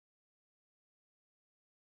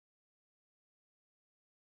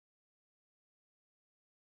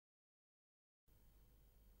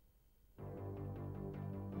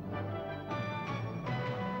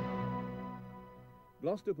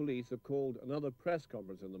Gloucester police have called another press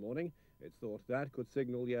conference in the morning. It's thought that could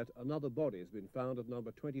signal yet another body has been found at number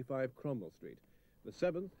 25 Cromwell Street. The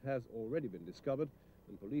seventh has already been discovered,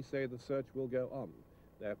 and police say the search will go on.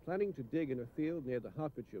 They're planning to dig in a field near the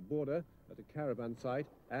Hertfordshire border, at a caravan site,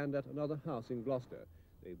 and at another house in Gloucester.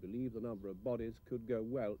 They believe the number of bodies could go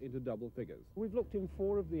well into double figures. We've looked in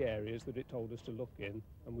 4 of the areas that it told us to look in,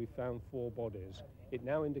 and we found 4 bodies. It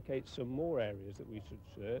now indicates some more areas that we should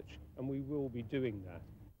search, and we will be doing that.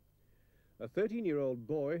 A 13-year-old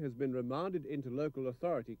boy has been remanded into local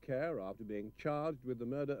authority care after being charged with the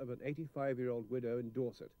murder of an 85-year-old widow in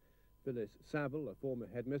Dorset. Phyllis Saville, a former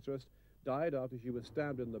headmistress, died after she was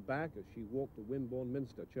stabbed in the back as she walked to Wimborne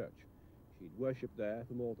Minster Church. She'd worshipped there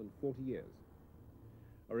for more than 40 years.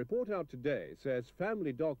 A report out today says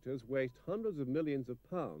family doctors waste hundreds of millions of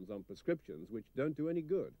pounds on prescriptions which don't do any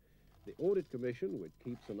good. The Audit Commission, which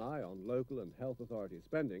keeps an eye on local and health authority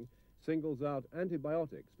spending, singles out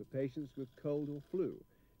antibiotics for patients with cold or flu.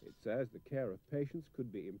 It says the care of patients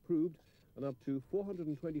could be improved and up to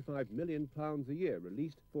 £425 million a year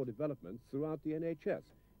released for developments throughout the NHS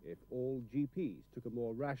if all GPs took a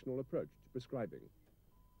more rational approach to prescribing.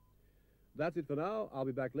 That's it for now. I'll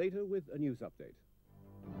be back later with a news update.